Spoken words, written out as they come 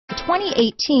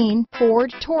2018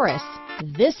 Ford Taurus.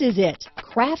 This is it.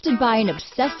 Crafted by an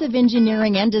obsessive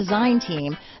engineering and design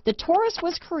team, the Taurus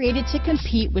was created to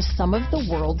compete with some of the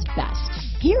world's best.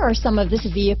 Here are some of this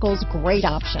vehicle's great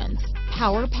options: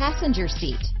 power passenger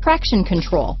seat, traction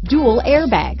control, dual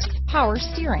airbags, power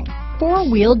steering,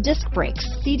 four-wheel disc brakes,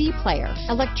 CD player,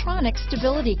 electronic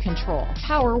stability control,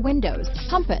 power windows,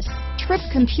 compass, trip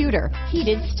computer,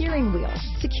 heated steering wheel,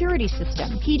 security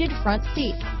system, heated front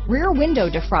seat, rear window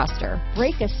defroster,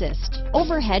 brake assist,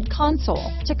 overhead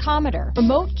console, tachometer,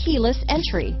 remote keyless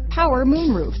entry, power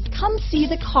moonroof. Come see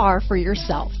the car for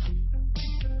yourself.